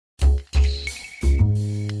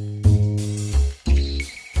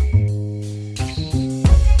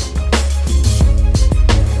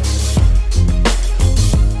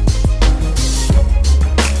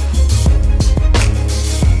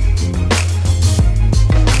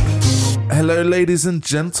Hello, ladies and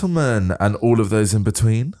gentlemen, and all of those in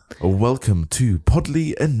between. Welcome to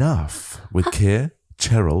Podly Enough with Keir,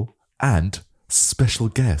 Cheryl, and special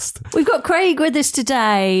guest. We've got Craig with us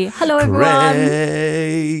today. Hello,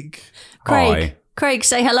 everyone. Craig. Craig,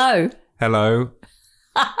 say hello. Hello.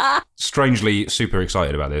 Strangely super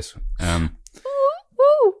excited about this.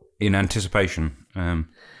 In anticipation.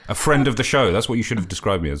 A friend of the show. That's what you should have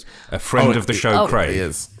described me as. A friend of the show, Craig. He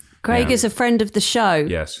is. Craig is a friend of the show.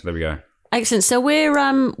 Yes, there we go. Excellent. So we're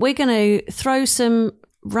going to throw some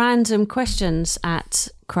random questions at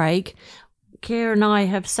Craig. Keir and I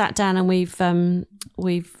have sat down and we've kind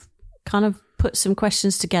of put some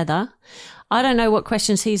questions together. I don't know what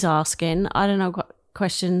questions he's asking. I don't know what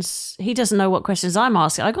questions he doesn't know what questions I'm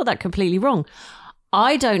asking. I got that completely wrong.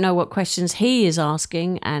 I don't know what questions he is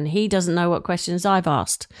asking, and he doesn't know what questions I've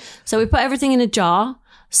asked. So we put everything in a jar.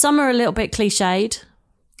 Some are a little bit cliched,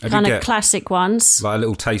 kind of classic ones. Like a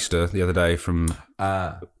little taster the other day from...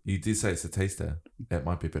 You did say it's a taster. It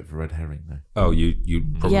might be a bit of a red herring, though. Oh, you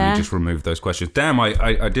probably just removed those questions. Damn,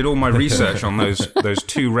 I did all my research on those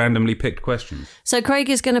two randomly picked questions. So Craig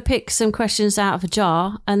is going to pick some questions out of a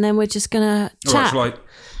jar, and then we're just going to chat. All right,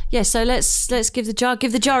 Yeah, so let's give the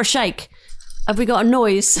jar a shake. Have we got a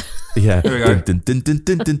noise? Yeah. Here we go. Dun, dun, dun,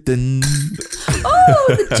 dun, dun, dun. Oh,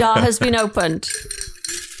 the jar has been opened.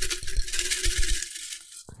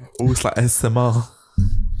 Oh, it's like SMR.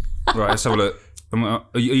 Right, let's have a look.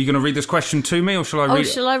 Are you going to read this question to me, or shall I read it?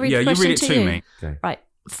 Shall I read the question? the Yeah, you read it to you? me. Okay. Right.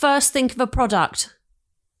 First, think of a product.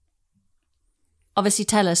 Obviously,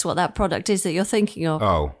 tell us what that product is that you're thinking of.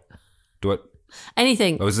 Oh. Do I...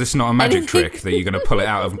 Anything. Oh, is this not a magic Anything. trick that you're going to pull it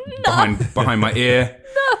out of behind my ear?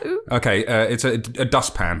 No. Okay, it's a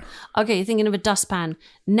dustpan. Okay, you're thinking of a dustpan.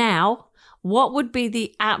 Now, what would be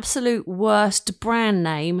the absolute worst brand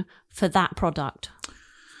name for that product?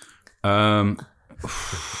 A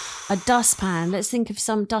dustpan. Let's think of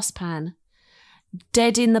some dustpan.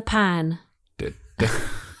 Dead in the pan.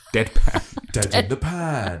 Deadpan. Dead in the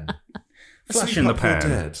pan. Flash in the Sleep up or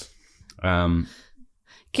pan. dead.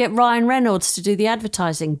 Get Ryan Reynolds to do the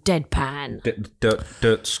advertising. Deadpan.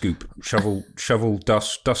 Dirt scoop. Shovel,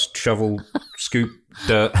 dust, shovel, scoop,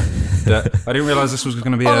 dirt. I didn't realise this was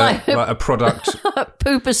going to be like a product.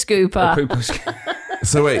 Pooper scooper. Pooper scoop.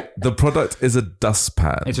 So wait, the product is a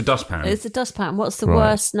dustpan. It's a dustpan. It's a dustpan. What's the Right.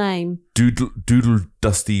 worst name? Doodle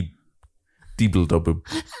dusty deeble double.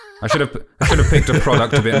 I should have picked a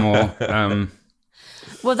product a bit more,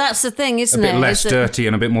 Well, that's the thing, a isn't bit it? less Is that- dirty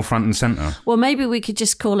and a bit more front and centre. Well, maybe we could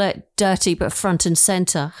just call it dirty but front and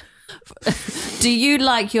centre. Do you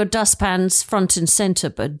like your dustpans front and centre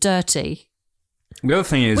but dirty? The other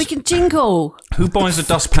thing is, We can jingle who buys a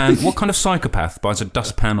dustpan? What kind of psychopath buys a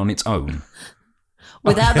dustpan on its own?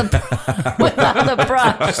 without the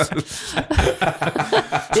brush.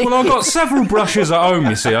 Well, I've got several brushes at home,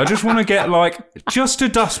 you see. I just want to get, just a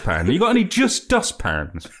dustpan. You got any just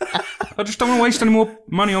dustpans? I just don't want to waste any more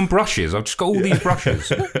money on brushes. I've just got all these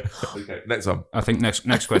brushes. Okay, next one. I think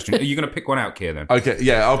next question. Are you going to pick one out, Keir, then? Okay,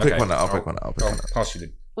 yeah, I'll pick Okay. one out. I'll pick one out. Pass you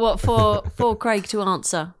the... What, for Craig to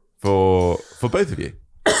answer? For both of you.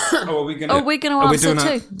 Oh, are we going to... Oh, we're going to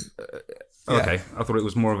answer too. Okay, I thought it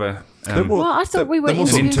was more of a... Well, I thought we were they're more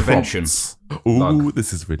an interviewing- intervention. Ooh,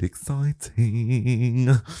 this is really exciting.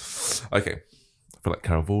 Okay, I feel like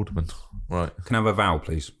Carol Vorderman. Right. Can I have a vowel,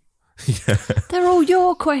 please? They're all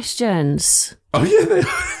your questions. Oh yeah, they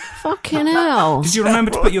Fucking hell. Did you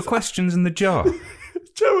remember to put your questions in the jar?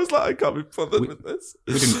 Joe was like, I can't be bothered with this.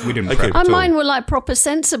 We didn't Okay. prep at all. Mine were like proper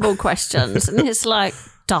sensible questions. And it's like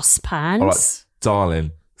dustpans. All right,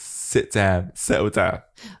 darling, sit down, settle down.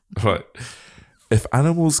 Right. If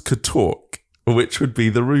animals could talk, which would be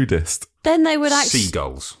the rudest? Then they would actually...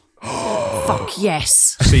 Seagulls. Fuck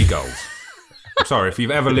yes. Seagulls. I'm sorry, if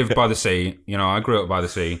you've ever lived by the sea, I grew up by the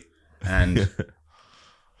sea, and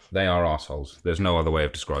they are assholes. There's no other way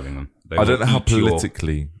of describing them. I don't know how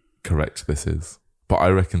politically correct this is, but I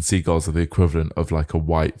reckon seagulls are the equivalent of like a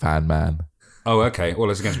white van man. Oh, okay. Well,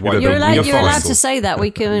 it's against white You're people. allowed, You're you're fine. allowed to say that.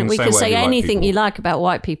 We can say whatever you like, anything people. you like about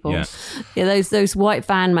white people. Yeah. Those white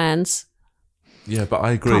van mans. Yeah, but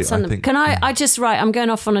I agree. Can't stand I them. think. Can I just I'm going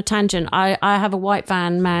off on a tangent. I have a white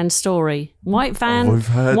van man story. White van. We've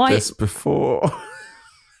heard white. this before on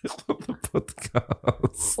the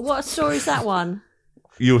podcast. What story is that one?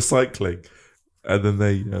 You were cycling, and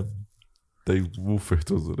then they wolf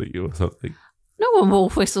whistled at you or something. No one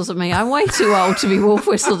wolf whistles at me. I'm way too old to be wolf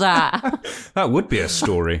whistled at. That would be a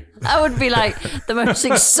story. That would be like the most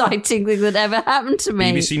exciting thing that ever happened to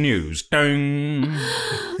me. BBC News. Dong.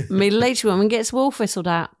 Middle-aged woman gets wolf whistled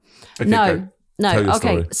at. Okay, No, go. no. Tell your Okay,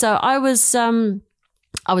 story. so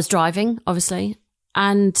I was driving, obviously,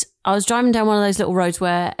 And I was driving down one of those little roads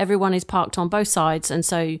where everyone is parked on both sides, and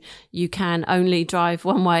so you can only drive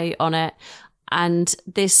one way on it. And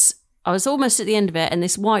I was almost at the end of it, and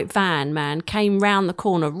this white van man came round the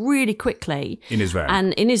corner really quickly. In his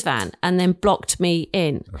van. And then blocked me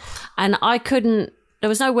in. And there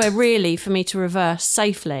was nowhere really for me to reverse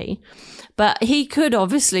safely, but he could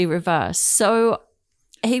obviously reverse. So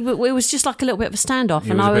it was just like a little bit of a standoff.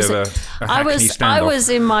 And I was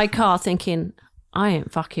in my car thinking, I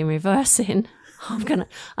ain't fucking reversing. And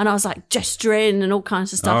I was like gesturing and all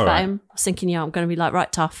kinds of stuff at him. I was thinking, yeah, I'm going to be like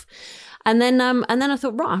right tough. And then I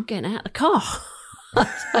thought, right, I'm getting out of the car. I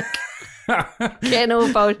was like, getting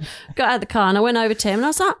all bold. Got out of the car and I went over to him and I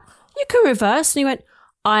was like, you can reverse. And he went,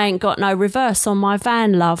 I ain't got no reverse on my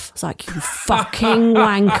van, love. I was like, you fucking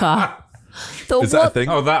wanker. Thought, Is that a thing?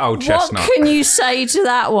 Oh, that old chestnut. What can you say to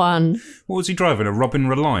that one? What was he driving? A Robin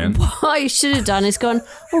Reliant? What he should have done is gone,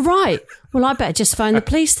 all right, well, I better just phone the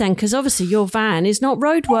police then, because obviously your van is not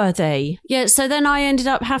roadworthy. Yeah, so then I ended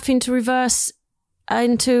up having to reverse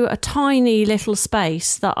into a tiny little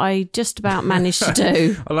space that I just about managed to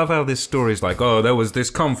do. I love how this story's like, oh, there was this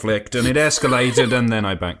conflict and it escalated and then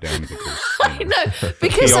I backed down because, I know,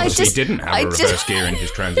 because he obviously didn't have a reverse gear in his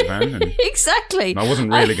transit van. And exactly. I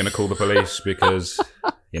wasn't really going to call the police because,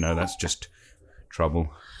 that's just trouble.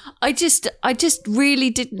 I just really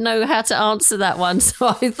didn't know how to answer that one, so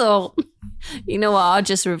I thought, you know what, I'll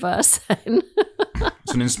just reverse then.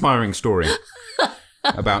 It's an inspiring story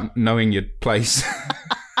about knowing your place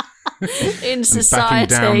in society. And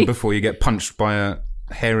backing down before you get punched by a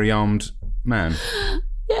hairy-armed man.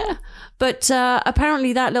 Yeah, but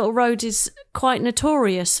apparently that little road is quite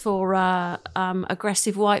notorious for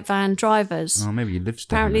aggressive white van drivers. Oh, maybe he lives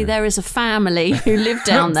down Apparently there. there is a family who live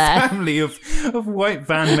down there. A family of white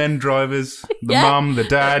van men drivers. The Yeah. mum, the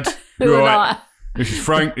dad. Who Right. are This is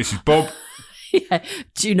Frank, this is Bob. Yeah.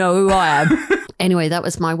 Do you know who I am? Anyway, that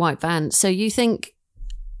was my white van. So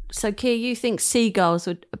Keir, you think seagulls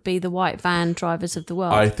would be the white van drivers of the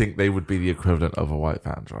world? I think they would be the equivalent of a white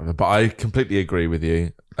van driver, but I completely agree with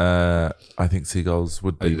you. I think seagulls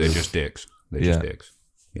would be. They're just dicks. They're just dicks.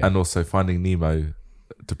 Yeah. And also, Finding Nemo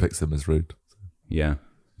depicts them as rude. Yeah.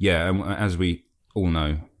 Yeah, and as we all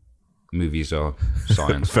know, movies are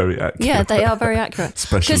science. Very accurate. Yeah, they are very accurate.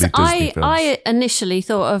 Especially Because Disney films. I initially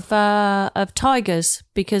thought of tigers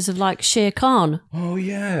because of like Shere Khan. Oh,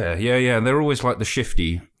 yeah. Yeah. They're always like the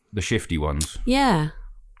shifty ones. Yeah,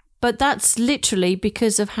 but that's literally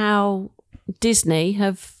because of how Disney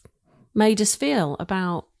have made us feel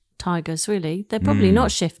about tigers. Really, they're probably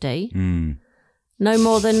not shifty. No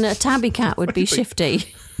more than a tabby cat would be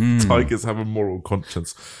shifty. Tigers have a moral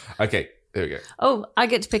conscience. Okay, there we go. Oh, I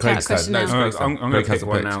get to pick out a Craig's question turn. now. No, I'm going to Craig pick hasn't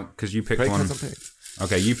one picked. now because you picked Craig one. hasn't picked.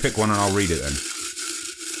 Okay, you pick one and I'll read it then.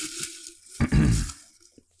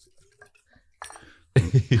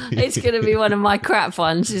 It's going to be one of my crap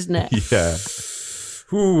ones, isn't it? Yeah.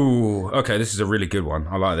 Ooh, okay, this is a really good one.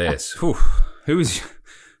 I like this. Ooh, who is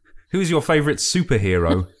your favourite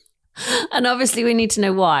superhero? And obviously we need to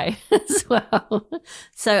know why as well.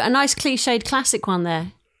 So a nice cliched classic one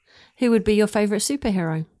there. Who would be your favourite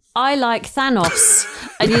superhero? I like Thanos.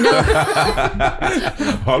 And you know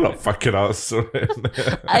I'm not fucking answering.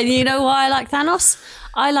 and you know why I like Thanos?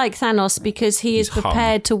 I like Thanos because he is hung.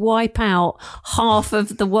 prepared to wipe out half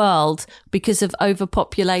of the world because of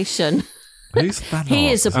overpopulation. Who's Thanos? He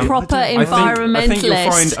is a proper I think environmentalist.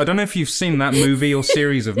 you'll find. I don't know if you've seen that movie or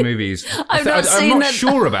series of movies. I've not I'm seen not that.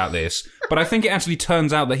 sure about this, but I think it actually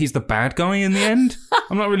turns out that he's the bad guy in the end.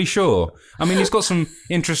 I'm not really sure. I mean, he's got some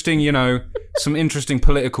interesting,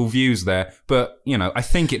 political views there, but I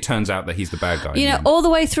think it turns out that he's the bad guy. You know, all the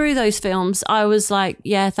way through those films, I was like,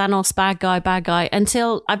 yeah, Thanos, bad guy,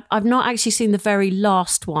 until I've not actually seen the very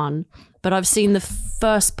last one, but I've seen the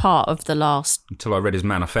first part of the last. Until I read his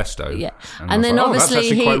manifesto. Yeah. And And I then was like, obviously that's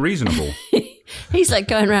actually he- quite reasonable. He's like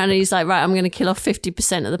going around and he's like, right, I'm going to kill off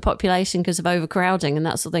 50% of the population because of overcrowding and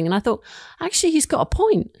that sort of thing. And I thought, actually, he's got a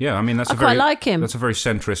point. Yeah, I mean, that's I quite like him. That's a very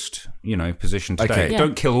centrist, position to Okay. take. Yeah.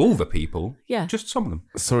 Don't kill all the people. Yeah. Just some of them.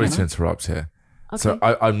 Sorry to interrupt here. So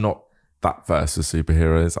I'm not that versed with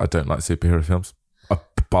superheroes. I don't like superhero films.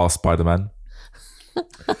 Bar Spider-Man.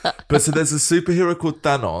 But so there's a superhero called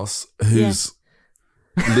Thanos who's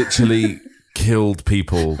literally killed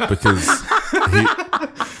people because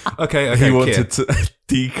Okay, he Kit. wanted to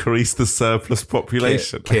decrease the surplus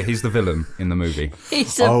population. Kit, he's the villain in the movie.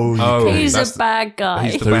 He's a, Oh, he's that's a bad guy.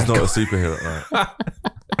 he's the So he's bad not a superhero, right?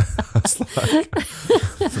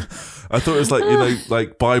 I thought it was like,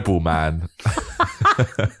 like Bible man.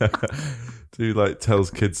 Who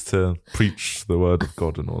tells kids to preach the word of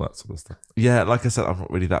God and all that sort of stuff. Yeah, like I said, I'm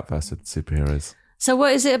not really that versed with superheroes. So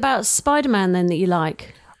what is it about Spider-Man then that you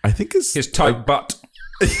like? I think it's His tight butt.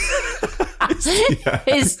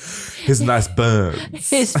 his nice burns.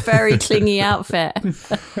 His very clingy outfit.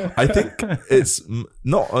 I think it's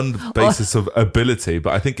not on the basis of ability,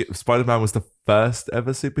 but I think Spider-Man was the first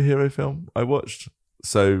ever superhero film I watched.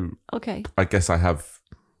 So Okay. I guess I have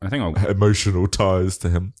I think I'll emotional ties to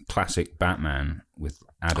him. classic Batman with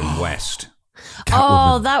Adam West.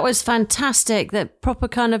 Oh, that was fantastic. That proper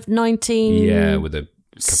kind of 1960s Yeah, with the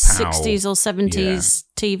kapow. or 70s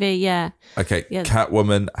TV, yeah. Okay, Yeah.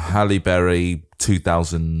 Catwoman, Halle Berry,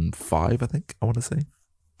 2005, I think, I want to say.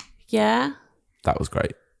 Yeah. That was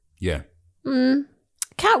great. Yeah.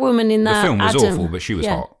 Catwoman in The that film was Adam, awful, but she was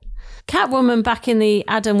yeah. hot. Catwoman back in the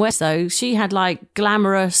Adam West though, she had like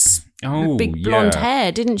glamorous Oh, big blonde yeah.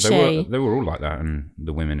 hair, didn't she? They were all like that, and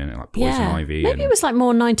the women in it, like Poison yeah. Ivy. Maybe and it was like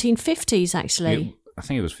more 1950s actually. I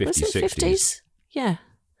think it was 50s, Was it 60s. 50s? Yeah.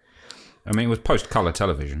 I mean, it was post-colour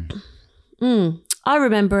television. I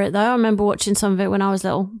remember it though. I remember watching some of it when I was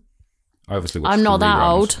little. I obviously watched I'm not the that reruns.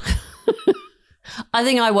 old. I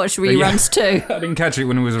think I watched reruns too. I didn't catch it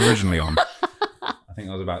when it was originally on. I think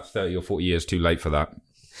I was about 30 or 40 years too late for that.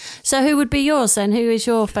 So who would be yours then? Who is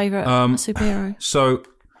your favourite superhero? So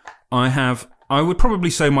I would probably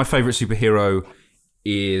say my favourite superhero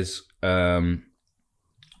is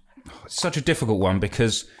it's such a difficult one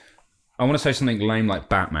because I want to say something lame like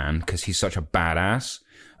Batman because he's such a badass.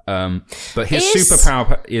 But his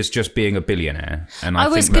superpower is just being a billionaire, and I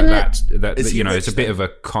think that you know it's a bit of a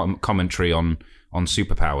commentary on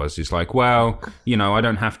superpowers. It's like, well, you know, I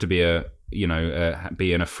don't have to be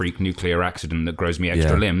be in a freak nuclear accident that grows me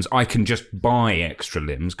extra limbs. I can just buy extra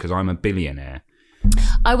limbs because I'm a billionaire.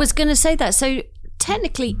 I was going to say that. So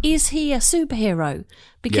technically, is he a superhero?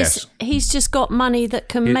 Because he's just got money that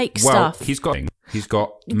can make stuff. He's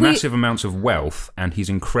got massive amounts of wealth, and he's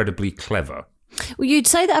incredibly clever. Well, you'd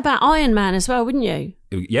say that about Iron Man as well, wouldn't you?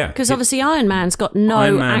 Yeah, Because obviously Iron Man's got no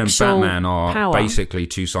Iron Man actual and Batman are power. basically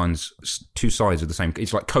two sides of the same.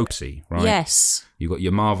 It's like Coke-y, right? Yes. You've got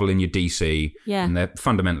your Marvel and your DC, Yeah. and they're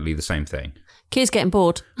fundamentally the same thing. Kid's getting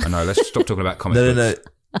bored. I know. Let's stop talking about comic No,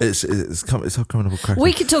 books. it's coming up with cracking.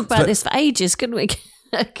 We could talk about this for ages, couldn't we?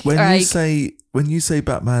 When Craig? you say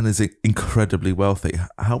Batman is incredibly wealthy,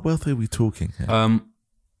 how wealthy are we talking here?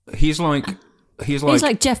 He's like He's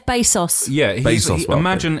like Jeff Bezos. yeah. Bezos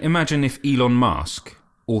wealthy. Imagine if Elon Musk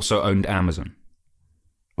also owned Amazon.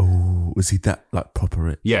 Oh, was he that like proper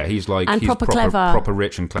rich? Yeah, he's like And he's proper clever. proper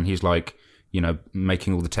rich and clever. He's like, you know,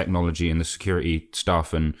 making all the technology and the security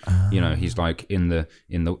stuff, and you know, he's like in the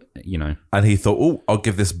you know, And he thought, oh, I'll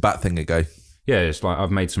give this bat thing a go. yeah, it's like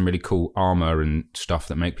I've made some really cool armor and stuff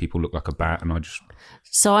that make people look like a bat, and I'm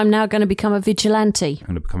So I'm now going to become a vigilante.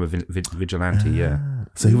 going to become a vigilante. Yeah,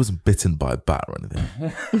 So he wasn't bitten by a bat or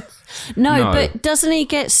anything. No, No. but doesn't he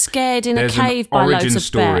get scared in there's a cave an by origin loads of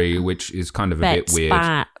story which is kind of a bit bats? weird.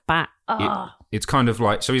 Bat. Oh. It's kind of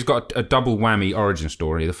like, so he's got a double whammy origin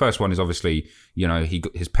story. The first one is obviously, you know,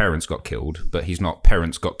 his parents got killed, but he's not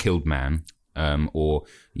parents got killed man, or,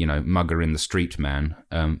 you know, mugger in the street man.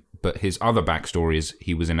 But his other backstory is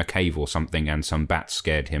he was in a cave or something and some bats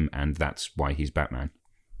scared him, and that's why he's Batman.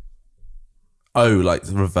 Oh, like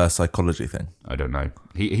the reverse psychology thing. I don't know.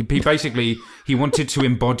 He basically, he wanted to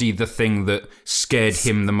embody the thing that scared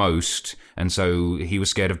him the most, and so he was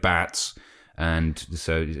scared of bats. And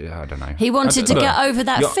so, I don't know. He wanted to get over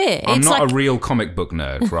that fear. I'm It's not like- a real comic book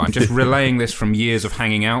nerd, right? I'm just relaying this from years of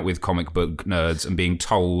hanging out with comic book nerds and being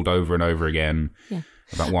told over and over again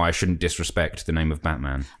about why I shouldn't disrespect the name of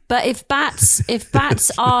Batman. But if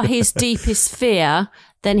bats are his deepest fear,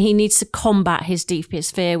 then he needs to combat his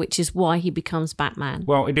deepest fear, which is why he becomes Batman.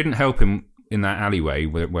 Well, it didn't help him in that alleyway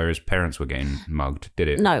where his parents were getting mugged, did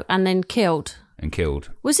it? No, and then killed. And killed.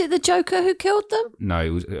 Was it the Joker who killed them? No,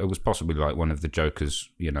 it was possibly like one of the Joker's,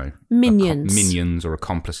 you know, Minions. minions or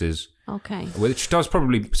accomplices. Okay. Which does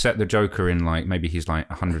probably set the Joker in like, maybe he's like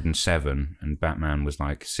 107 and Batman was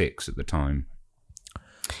like 6 at the time.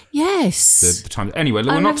 Yes. The time. Anyway, I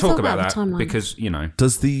we'll not never talk thought about about the that timeline. because, you know.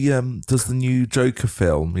 Does the new Joker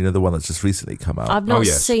film, you know, the one that's just recently come out, I've not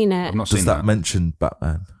yes. seen it. I've not does seen that that. mention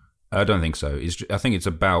Batman? I don't think so. I think it's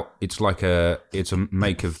about, it's a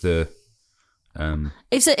make of the,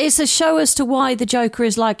 It's a show as to why the Joker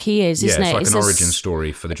is like he is, isn't it's it? like It's an a origin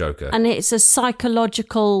story for the Joker. And it's a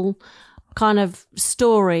psychological kind of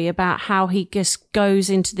story about how he just goes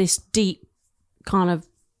into this deep kind of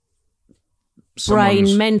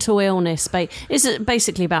Someone's- mental illness. Is it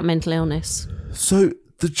basically about mental illness? So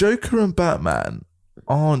the Joker and Batman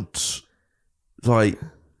aren't like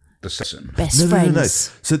The season. Best no.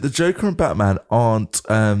 friends. So the Joker and Batman aren't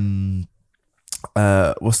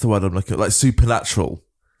what's the word I'm looking at? Like supernatural.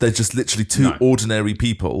 They're just literally two ordinary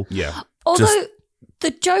people. Yeah. Although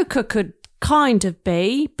the Joker could kind of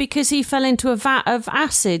be, because he fell into a vat of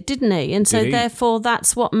acid, didn't he? And so therefore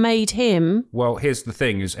that's what made him. Well, here's the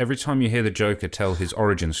thing: is every time you hear the Joker tell his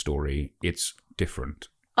origin story, it's different.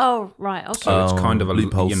 Oh, right. Okay. So it's kind of a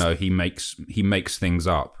loopholes. he makes things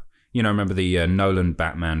up. Remember the Nolan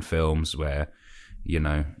Batman films where,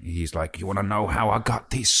 he's like, you want to know how I got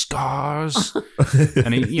these scars?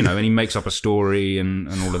 And he makes up a story and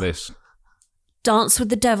all of this. Dance with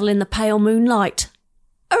the devil in the pale moonlight.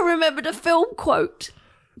 I remembered a film quote.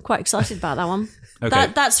 I'm quite excited about that one. Okay.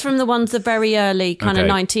 That's from the very early kind of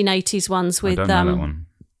 1980s ones with I don't know that one.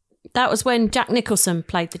 That was when Jack Nicholson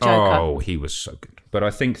played the Joker. Oh, he was so good. But I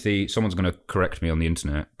think someone's going to correct me on the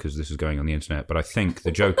internet because this is going on the internet. But I think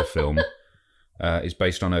the Joker film is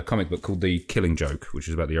based on a comic book called The Killing Joke, which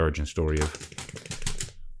is about the origin story of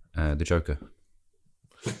the Joker.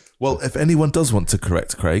 Well, if anyone does want to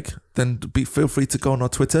correct Craig, then feel free to go on our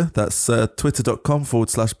Twitter. That's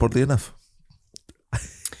twitter.com/Bodily Enough.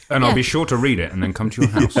 And I'll be sure to read it and then come to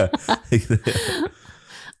your house.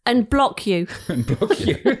 And block you.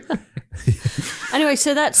 Anyway,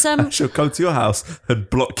 so that's She'll come to your house and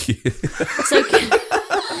block you. so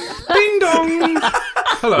Ding dong.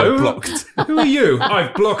 Hello. You're blocked. Who are you?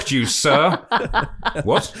 I've blocked you, sir.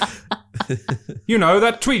 What?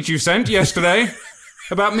 That tweet you sent yesterday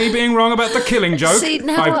about me being wrong about the Killing Joke. See,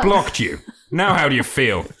 now I've blocked you. Now how do you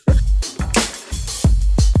feel?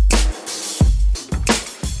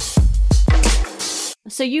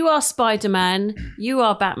 So you are Spider-Man, you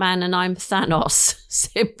are Batman, and I'm Thanos.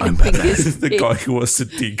 Simply I'm because the guy who wants to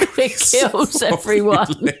he decrease kills everyone.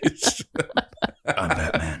 population. I'm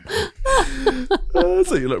Batman.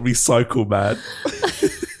 So you look recycle man.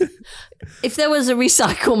 If there was a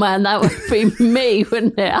Recycle Man, that would be me,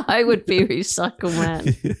 wouldn't it? I would be Recycle Man.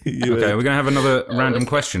 Okay, we're going to have another random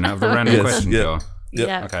question out of the random question jar.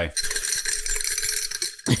 Yeah. Okay.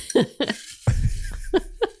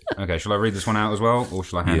 Okay, shall I read this one out as well, or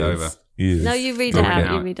shall I hand it over? Yes. No, you read it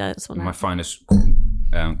out. You read out this one My out. finest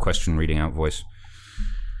question reading out voice.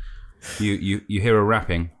 You hear a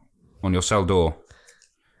rapping on your cell door,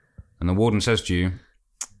 and the warden says to you,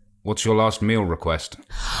 "What's your last meal request?"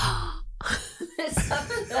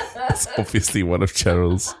 It's obviously one of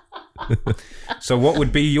Cheryl's. So what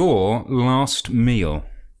would be your last meal?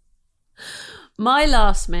 My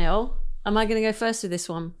last meal. Am I going to go first with this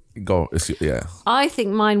one? Go, yeah. I think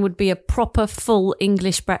mine would be a proper full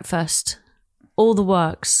English breakfast. All the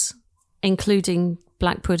works, including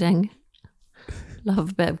black pudding.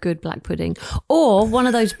 Love a bit of good black pudding. Or one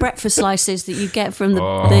of those breakfast slices that you get from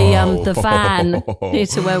the van here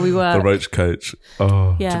to where we were. The roach coach.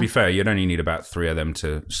 Oh. Yeah. To be fair, you'd only need about 3 of them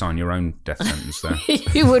to sign your own death sentence there.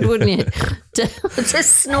 You would, wouldn't you?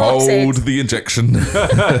 Just snort Hold it. the injection.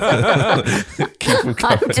 Keep him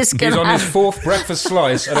coming. I'm just He's going on to his 4th breakfast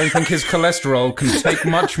slice. I don't think his cholesterol can take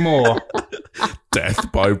much more.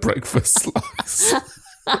 Death by breakfast slice.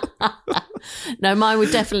 No, mine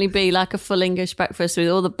would definitely be like a full English breakfast with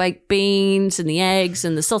all the baked beans and the eggs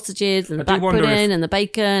and the sausages and the black wonder pudding if- and the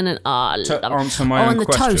bacon and To answer my oh, own and the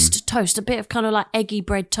question. toast, a bit of kind of like eggy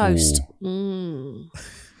bread toast.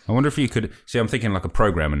 I wonder if you could see. I'm thinking like a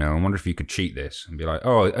programmer now. I wonder if you could cheat this and be like,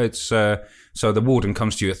 "Oh, it's so the warden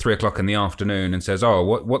comes to you at 3:00 in the afternoon and says, "Oh,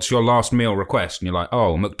 what's your last meal request?" And you're like,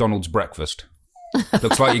 "Oh, McDonald's breakfast."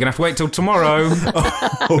 Looks like you're gonna have to wait till tomorrow.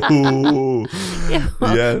 Oh. Yeah,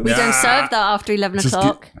 we don't serve that after 11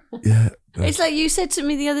 o'clock. Yeah. It's like you said to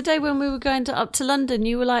me the other day when we were going up to London.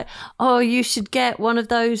 You were like, "Oh, you should get one of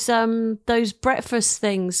those breakfast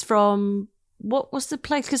things from." What was the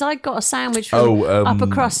place? Because I got a sandwich from Upper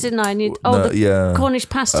Crust, didn't I? And the Cornish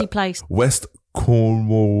pasty place. West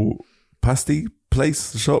Cornwall pasty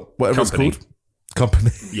place, shop, whatever Company. it's called.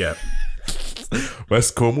 Company. Yeah.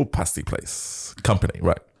 West Cornwall pasty place. Company,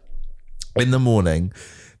 right. In the morning,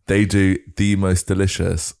 they do the most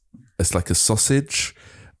delicious. It's like a sausage,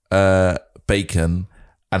 bacon,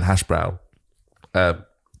 and hash brown.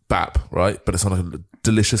 Bap, right? But it's on a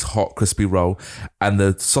delicious, hot, crispy roll. And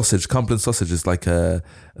the sausage, Cumberland sausage, is like a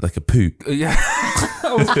poo. Yeah.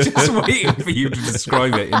 I was just waiting for you to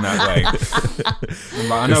describe it in that way. I'm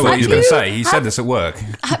like, I know what you're going to say. He said this at work.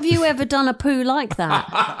 Have you ever done a poo like that?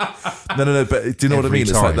 No, but do you know what I Every mean?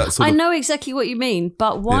 It's time. like that sort I of... know exactly what you mean,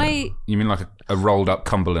 but why? You mean like a rolled up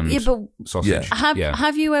Cumberland sausage? Yeah.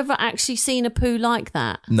 Have you ever actually seen a poo like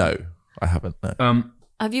that? No, I haven't, no.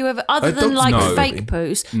 Have you ever, other than dogs like no. fake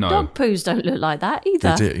poos? No. Dog poos don't look like that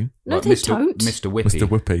either. They do. No, Like they Mr. don't. Mr. Whippy. Mr.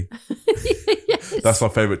 Whippy. Yes. That's my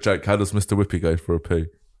favourite joke. How does Mr. Whippy go for a poo?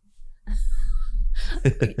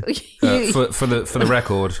 For the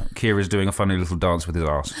record, Kira's doing a funny little dance with his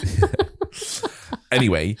arse.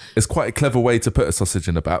 Anyway, it's quite a clever way to put a sausage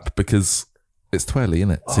in a bap because it's twirly,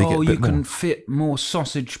 isn't it? So you can can fit more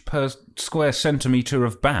sausage per square centimetre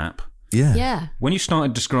of bap. Yeah. Yeah. When you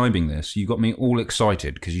started describing this, you got me all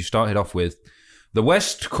excited because you started off with the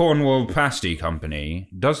West Cornwall Pasty Company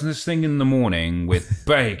does this thing in the morning with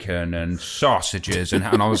bacon and sausages, and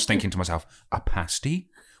I was thinking to myself, a pasty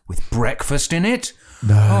with breakfast in it?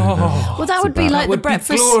 No. Well, that would be like the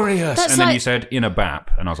breakfast. Glorious. That's And then like, you said in a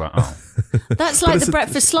bap, and I was like, oh. that's like the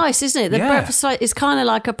breakfast slice, isn't it? The Yeah. breakfast slice is kind of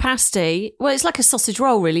like a pasty. Well, it's like a sausage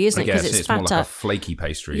roll, really, isn't I it? guess Because it's fatter. more like a flaky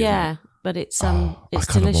pastry. Isn't Yeah, it? but it's I it's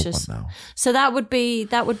kind of delicious. want one now. So that would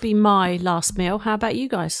be my last meal. How about you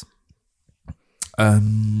guys?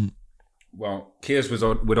 Well, Keir's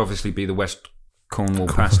would obviously be the West Cornwall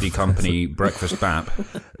Pasty Company breakfast bap.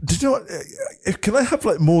 Do you know what? Can I have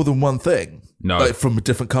like more than one thing? No. Like from a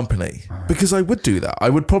different company? Because I would do that. I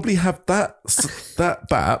would probably have that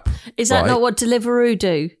bap. Is that right? not what Deliveroo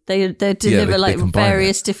do? They deliver they like combine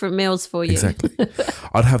various different meals for you. Exactly.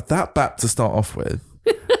 I'd have that bap to start off with.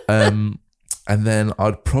 And then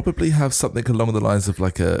I'd probably have something along the lines of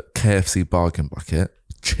like a KFC bargain bucket,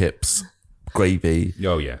 chips, gravy,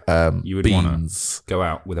 Oh, yeah. You would want beans, to go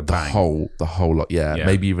out with a the bang. whole lot. Yeah, Yeah.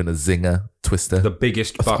 maybe even a zinger twister. The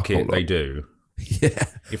biggest whole bucket lot. they do. Yeah,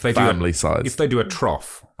 If they family do size. If they do a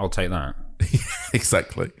trough, I'll take that.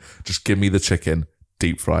 Exactly. Just give me the chicken,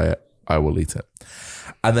 deep fry it. I will eat it.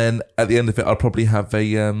 And then at the end of it, I'll probably have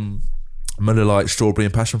a Miller Lite strawberry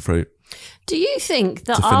and passion fruit. Do you think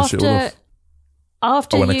that To finish it all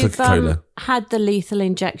after Oh, and a you've Coca-Cola. had the lethal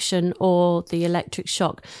injection or the electric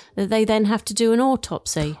shock, that they then have to do an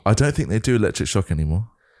autopsy? I don't think they do electric shock anymore.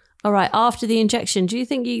 All right, after the injection, do you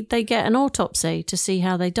think they get an autopsy to see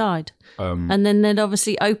how they died? And then they'd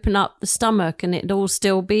obviously open up the stomach and it'd all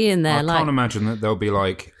still be in there. I can't imagine that they'll be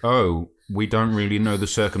like, oh, we don't really know the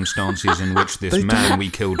circumstances in which this man we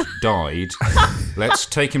killed died. Let's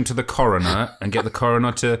take him to the coroner and get the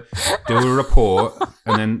coroner to do a report.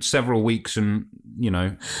 And then several weeks and,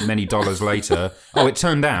 many dollars later, oh, it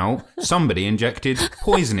turned out somebody injected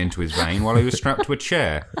poison into his vein while he was strapped to a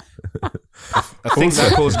chair. I think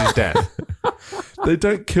that caused his death. They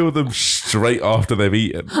don't kill them straight after they've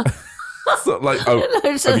eaten. It's not like, oh,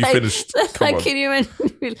 So have you they- finished? Come Like, on. can you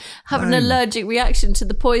imagine have an allergic reaction to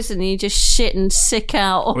the poison and you just shit and sick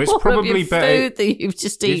out all it's of probably your better- food that you've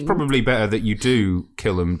just It's eaten? probably better that you do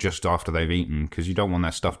kill them just after they've eaten because you don't want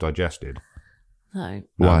that stuff digested. No.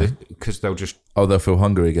 Why? Because they'll just Oh, they'll feel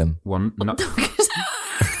hungry again. want... No.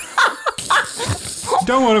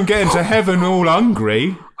 Don't want them getting to heaven all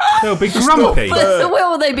hungry. They'll be grumpy. But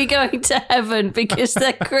will they be going to heaven because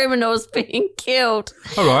they're criminals being killed?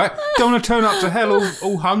 All right. Don't want to turn up to hell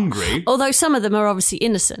all hungry. Although some of them are obviously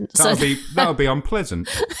innocent. So That'll be unpleasant.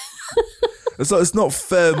 It's like, it's not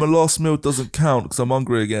fair. My last meal doesn't count because I'm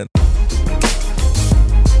hungry again.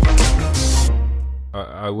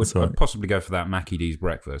 I'd possibly go for that Mackie D's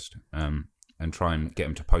breakfast and try and get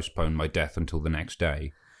him to postpone my death until the next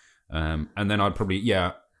day. And then I'd probably,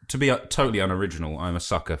 to be totally unoriginal, I'm a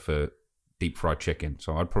sucker for deep fried chicken.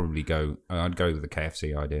 So I'd probably I'd go with the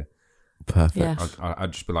KFC idea. Perfect. yeah.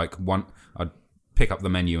 I'd just be like, I'd pick up the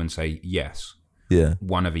menu and say, yes, Yeah.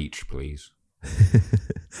 one of each, please.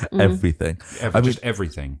 Everything. Just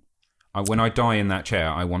everything. When I die in that chair,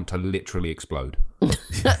 I want to literally explode.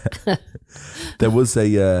 There was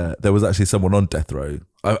actually someone on death row.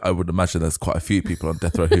 I would imagine there's quite a few people on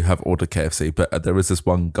death row who have ordered KFC, but there was this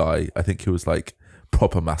one guy, I think he was like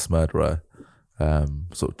proper mass murderer,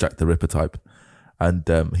 sort of Jack the Ripper type, and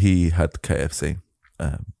he had KFC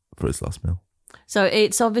for his last meal. So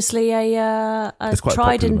it's obviously a It's quite a tried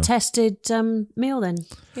popular and meal. tested meal then.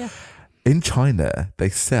 Yeah. In China, they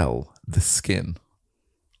sell the skin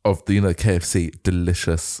of the KFC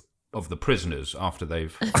delicious. Of the prisoners after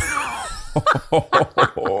they've...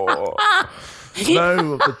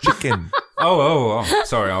 No, of the chicken. Oh,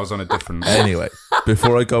 sorry, I was on a different... Anyway,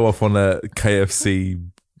 before I go off on a KFC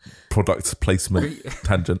product placement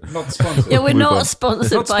tangent, Not sponsored. Yeah, we're Move not on.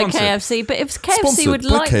 sponsored Not by sponsored. KFC, but if KFC sponsored would by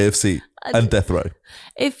like KFC and Death Row.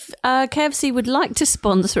 if KFC would like to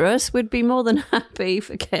sponsor us, we'd be more than happy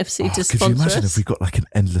for KFC to Could you sponsor imagine us. if we got like an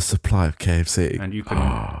endless supply of KFC? And you can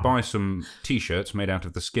buy some T-shirts made out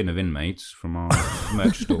of the skin of inmates from our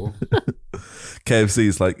merch store. KFC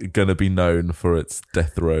is like going to be known for its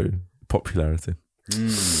Death Row popularity.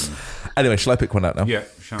 Anyway, shall I pick one out now? Yeah,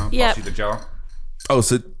 shall I Yeah. pass you the jar? Oh,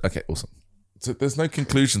 so okay, awesome. So there's no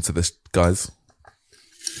conclusion to this, guys.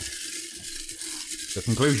 The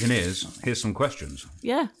conclusion is, here's some questions.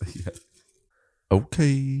 Yeah.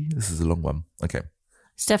 Okay, this is a long one. Okay.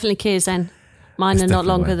 It's definitely Keir's then. Mine It's are not definitely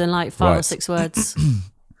longer mine. than like 5 or Right. 6 words.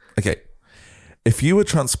 Okay. If you were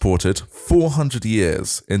transported 400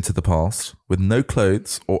 years into the past with no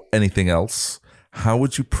clothes or anything else, how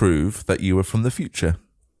would you prove that you were from the future?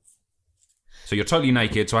 So you're totally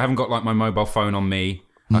naked, so I haven't got like my mobile phone on me.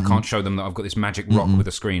 I can't show them that I've got this magic rock with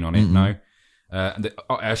a screen on it, no.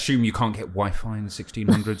 I assume you can't get Wi-Fi in the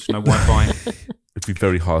 1600s, no Wi-Fi. It'd be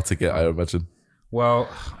very hard to get, I imagine. Well,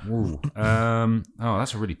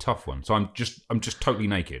 that's a really tough one. So I'm just totally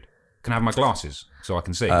naked. Can I have my glasses so I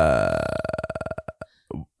can see?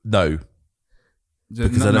 No.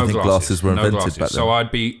 Because I don't think glasses were invented back then. So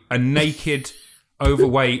I'd be a naked,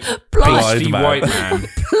 overweight, Blind pasty man. white man.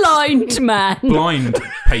 Blind man. Blind,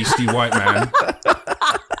 pasty white man.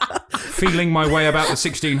 Feeling my way about the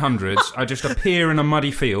 1600s, I just appear in a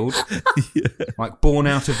muddy field, like born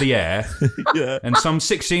out of the air, and some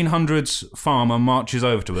 1600s farmer marches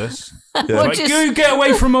over to us. Or Like, just, you get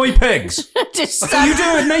away from my pigs! just What are you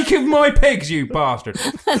stab, doing naked with my pigs, you bastard?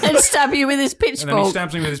 and then stab you with his And then he pitchfork.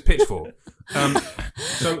 stabs me with his pitchfork.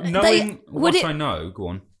 So knowing would what it- I know, go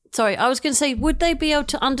on. Sorry, I was going to say, would they be able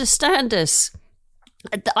to understand us?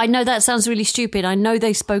 I know that sounds really stupid. I know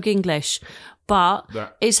they spoke English, but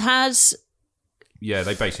Yeah,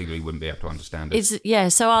 they basically wouldn't be able to understand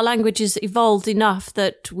it. so our language has evolved enough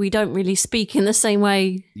that we don't really speak in the same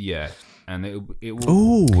way. Yeah, and it will...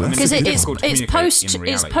 Ooh, I mean, Because it'd be it's difficult to communicate in it's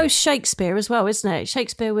reality. post Shakespeare as well, isn't it?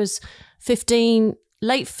 Shakespeare was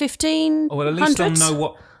late 1500s Oh, well, at least I'll know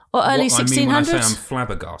what early what I mean when I say 1600s. I'm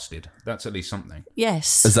flabbergasted. That's at least something.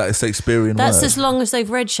 Yes. Is that a Shakespearean That's word? as long as they've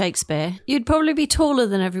read Shakespeare. You'd probably be taller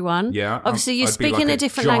than everyone. Yeah, Obviously, you I'd be speak like in a a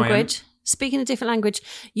different giant. language. Speaking a different language,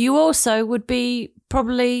 you also would be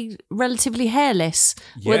probably relatively hairless.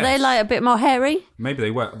 Were they Yes. like a bit more hairy? Maybe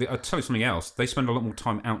they were. I'll tell you something else. They spend a lot more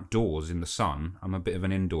time outdoors in the sun. I'm a bit of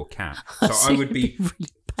an indoor cat. So I would be really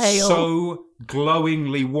pale. so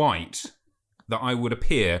glowingly white that I would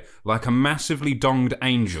appear like a massively donged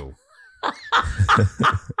angel.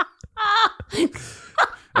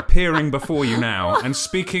 Appearing before you now and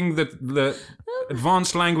speaking the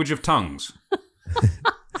advanced language of tongues.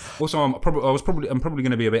 Also, I'm probably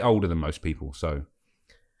going to be a bit older than most people, so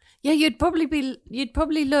Yeah, you'd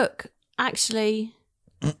probably look actually.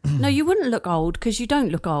 No, you wouldn't look old because you don't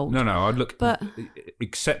look old. no, I'd look. But-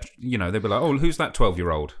 Except, they'd be like, "Oh, who's that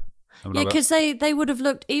 12-year-old?" Yeah, because they would have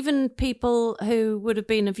looked, even people who would have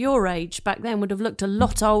been of your age back then would have looked a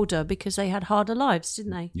lot older because they had harder lives,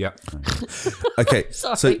 didn't they? Yeah. Okay,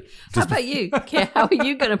 Sorry. so How about you? Okay, how are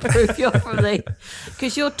you going to prove you're from the...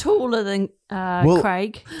 Because you're taller than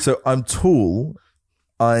Craig. So I'm tall.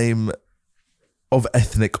 I'm of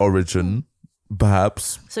ethnic origin,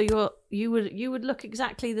 perhaps. So you would look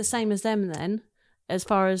exactly the same as them then, as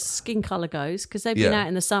far as skin colour goes, because they've been Yeah. out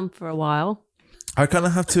in the sun for a while. I kind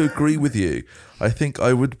of have to agree with you. I think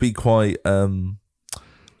I would be quite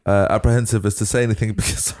apprehensive as to say anything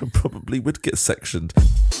because I probably would get sectioned.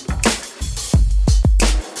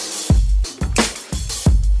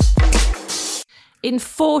 In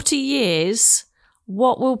 40 years,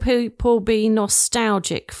 what will people be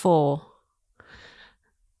nostalgic for?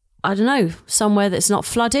 I don't know. Somewhere that's not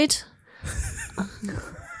flooded.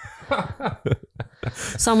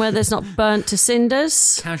 Somewhere that's not burnt to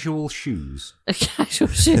cinders. Casual shoes. Casual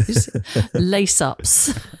shoes.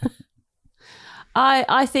 Lace-ups.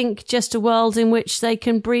 I think just a world in which they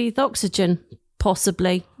can breathe oxygen,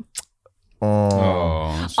 possibly.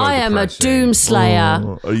 Oh, so I am a depressing.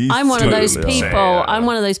 doomslayer. Are you I'm one of those totally people. are? I'm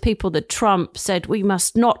one of those people that Trump said we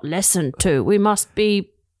must not listen to. We must be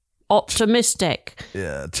optimistic.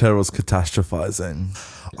 Yeah, Cheryl's catastrophizing.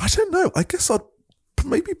 I don't know. I guess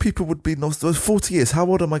maybe people would be 40 years. How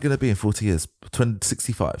old am I going to be in 40 years?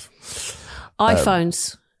 65.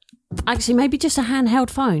 iPhones. Actually, maybe just a handheld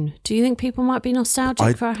phone. Do you think people might be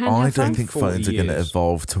nostalgic for a handheld I phone? don't think 40 phones are going to years.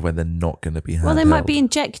 evolve to when they're not going to be handheld. Well, they might be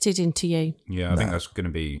injected into you. Yeah, I think that's going to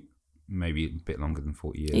be maybe a bit longer than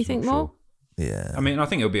 40 years. You think not more? sure. Yeah. I mean, I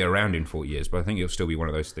think it'll be around in 40 years, but I think it'll still be one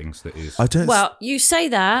of those things that is... I don't. Well, you say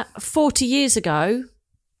that 40 years ago,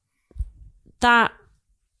 that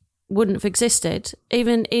wouldn't have existed.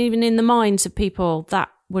 Even in the minds of people, that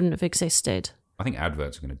wouldn't have existed. I think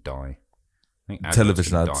adverts are going to die. I think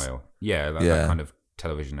Television are gonna ads. die. Yeah, that Yeah. kind of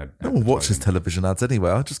television ad. No one watches advertising. television ads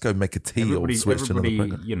anyway. I'll just go make a tea or switch to another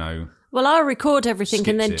program. you know, Well, I'll record everything and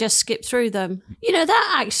Skips then it. just skip through them. You know,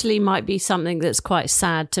 that actually might be something that's quite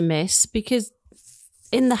sad to miss because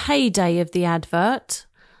in the heyday of the advert,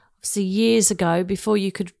 obviously years ago, before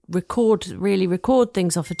you could really record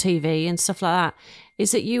things off a TV and stuff like that,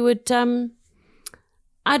 is that you would,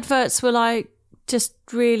 adverts were like just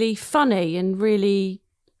really funny and really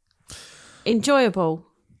enjoyable.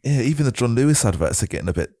 Yeah, even the John Lewis adverts are getting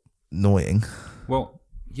a bit annoying. Well,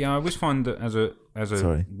 yeah, I always find that as a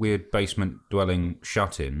Sorry. weird basement dwelling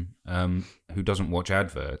shut-in who doesn't watch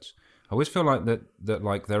adverts, I always feel like that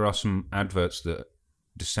like there are some adverts that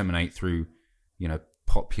disseminate through,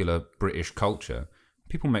 popular British culture.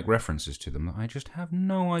 People make references to them that I just have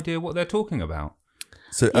no idea what they're talking about.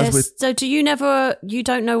 So So do you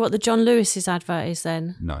don't know what the John Lewis's advert is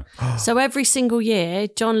then? No. So every single year,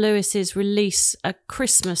 John Lewis's release a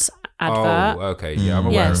Christmas advert. Oh, okay. Yeah, I'm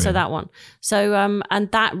aware Yeah, of so it. that one. So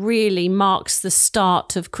and that really marks the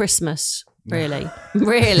start of Christmas. Really,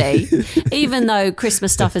 really. Even though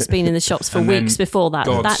Christmas stuff has been in the shops for And then weeks before that,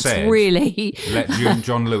 God that's said, really Let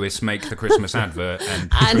John Lewis make the Christmas advert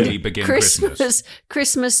and really begin Christmas.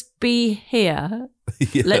 Christmas be here.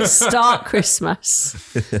 Let's start Christmas.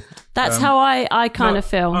 That's how I kind of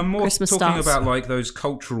feel. I'm more Christmas talking starts. about like those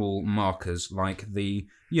cultural markers, like the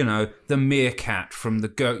the meerkat from the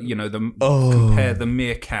compare the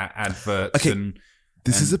meerkat adverts. Okay. And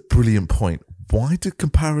this is a brilliant point. Why do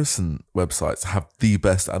comparison websites have the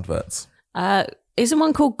best adverts? Isn't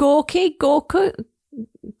one called Gorky?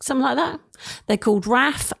 Something like that? They're called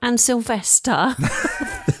Raf and Sylvester.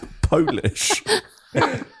 Polish.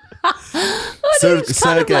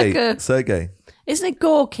 Sergey. Sergey. Isn't it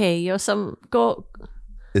Gorky or some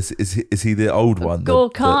Is he the old one? The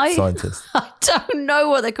Gorkai? scientist. I don't know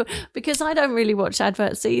what they're called because I don't really watch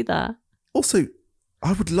adverts either. Also,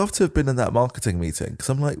 I would love to have been in that marketing meeting because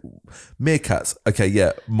I'm like, meerkats. Okay,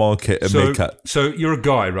 yeah, market a meerkat. So you're a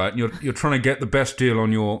guy, right? And you're trying to get the best deal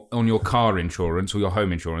on your car insurance or your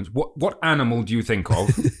home insurance. What animal do you think of?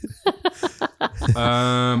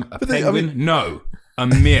 A penguin? No, a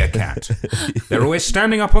meerkat. They're always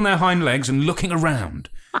standing up on their hind legs and looking around.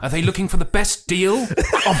 Are they looking for the best deal?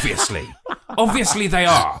 Obviously they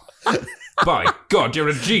are. By God, you're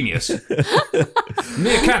a genius.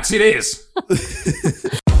 Meerkats it is.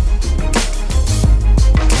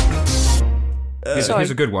 Here's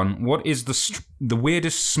a good one. What is the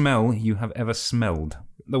weirdest smell you have ever smelled?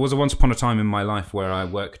 There was once upon a time in my life where I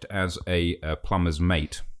worked as a plumber's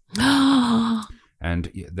mate. And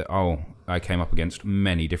I came up against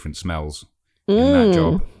many different smells in that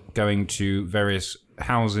job. Going to various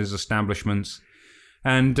houses, establishments,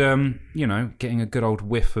 and getting a good old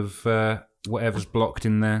whiff of whatever's blocked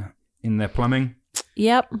in their plumbing.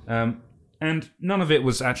 Yep. And none of it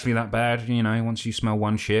was actually that bad. Once you smell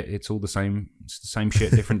one shit, it's all the same. It's the same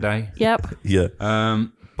shit, different day. Yep. Yeah.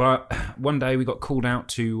 But one day we got called out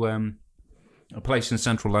to a place in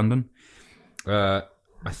central London. I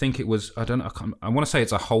think it was, I don't know, I want to say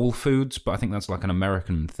it's a Whole Foods, but I think that's like an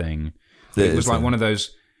American thing. It was like one of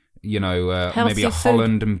those, maybe a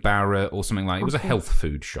Holland and Barrett or something like. It was a health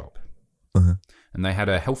food shop. Uh-huh. And they had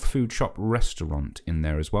a health food shop restaurant in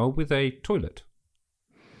there as well with a toilet.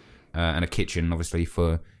 And a kitchen, obviously,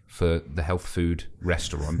 for the health food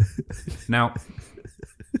restaurant. Now,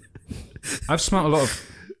 I've smelled a lot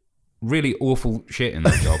of really awful shit in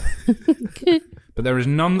that job. But there is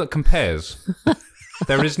none that compares.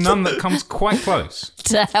 There is none that comes quite close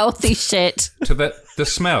To healthy shit. to the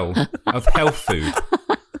smell of health food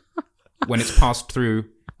when it's passed through,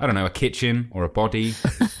 I don't know, a kitchen or a body,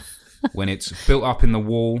 when it's built up in the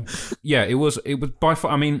wall. Yeah, it was by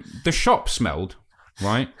far, I mean, the shop smelled,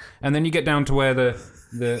 right? And then you get down to where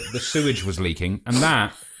the sewage was leaking, and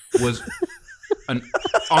that was an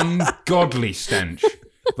ungodly stench.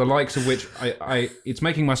 The likes of which it's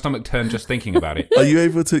making my stomach turn just thinking about it. Are you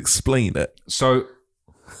able to explain it? So,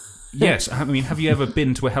 yes, I mean, have you ever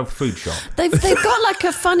been to a health food shop? They've got like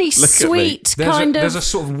a funny sweet There's a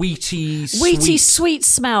sort of wheaty sweet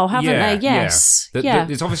smell, haven't they? Yes. Yeah.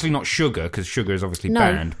 It's obviously not sugar because sugar is obviously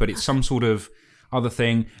banned, but it's some sort of other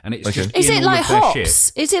thing, and it's just Is in it all like of their hops? shit.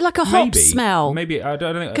 Is it like a hop smell? Maybe I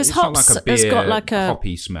don't know. Because it's not hops like a beer has got like a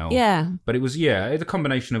hoppy smell. Yeah. But it was it's a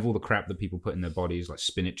combination of all the crap that people put in their bodies, like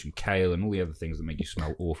spinach and kale and all the other things that make you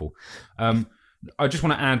smell awful. I just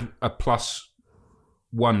want to add a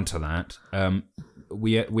 +1 to that.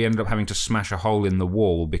 We ended up having to smash a hole in the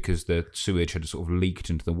wall because the sewage had sort of leaked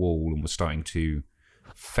into the wall and was starting to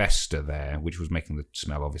fester there, which was making the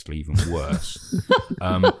smell obviously even worse.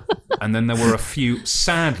 And then there were a few,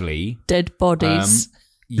 sadly, dead bodies.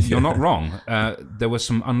 You're not wrong. There were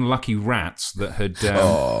some unlucky rats that had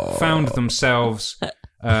found themselves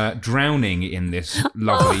drowning in this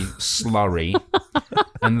lovely slurry,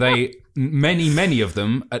 and many of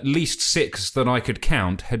them, at least 6 that I could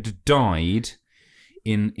count, had died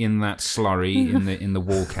in that slurry in the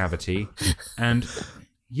wall cavity. And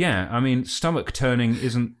yeah, I mean, stomach turning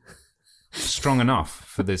isn't strong enough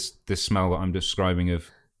for this smell that I'm describing of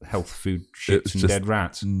health food It shits was and just dead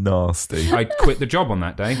rats. nasty. I quit the job on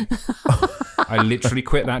that day. I literally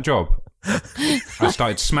quit that job. I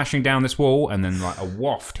started smashing down this wall, and then like a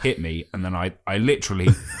waft hit me, and then I literally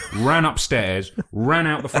ran upstairs, ran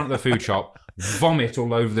out the front of the food shop, vomit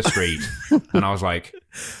all over the street, and I was like,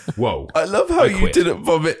 "Whoa!" I love how you quit. didn't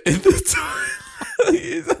vomit in the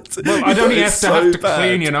toilet. Well, I don't have to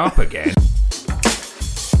clean it up again.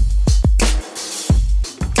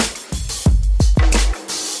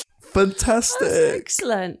 Fantastic.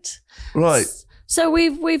 Excellent. Right. So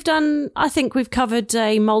we've done. I think we've covered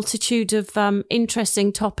a multitude of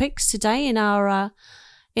interesting topics today in our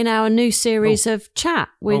new series of chat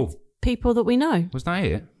with people that we know. Was that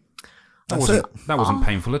it? That's That wasn't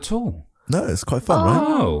painful at all. No, it's quite fun, right?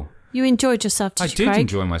 Oh, You enjoyed yourself, I did you, did Craig?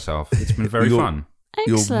 enjoy myself. It's been very fun.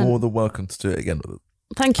 Excellent. You're more than welcome to do it again with us.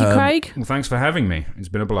 Thank you, Craig. Well, thanks for having me. It's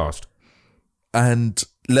been a blast. And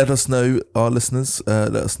let us know, our listeners,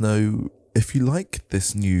 let us know if you like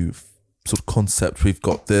this new sort of concept we've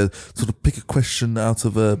got there. Sort of pick a question out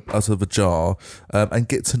of a jar and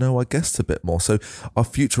get to know our guests a bit more. So our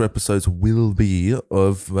future episodes will be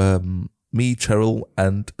of me, Cheryl,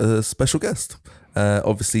 and a special guest.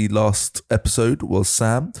 Obviously, last episode was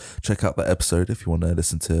Sam. Check out that episode if you want to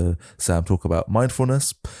listen to Sam talk about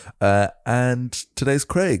mindfulness. And today's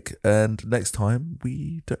Craig. And next time,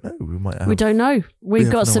 we don't know. We don't know. We've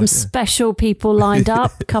got some special people lined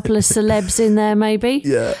up. A couple of celebs in there, maybe.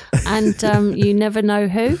 Yeah. And you never know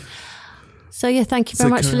who. So yeah, thank you very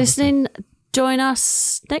much for listening. Join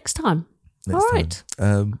us next time. All right.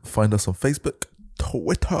 Find us on Facebook,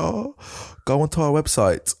 Twitter. Go onto our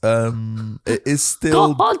website. It is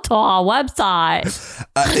still Go onto our website.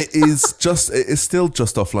 it is still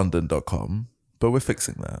justofflondon.com, but we're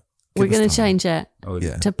fixing that. We're going to change it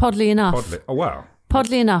Yeah. to Podly Enough. Podly. Oh, wow.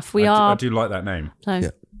 Podly Enough. I do like that name.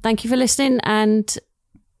 So thank you for listening, and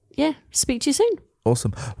speak to you soon.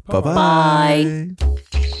 Awesome. Bye-bye.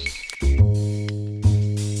 Bye.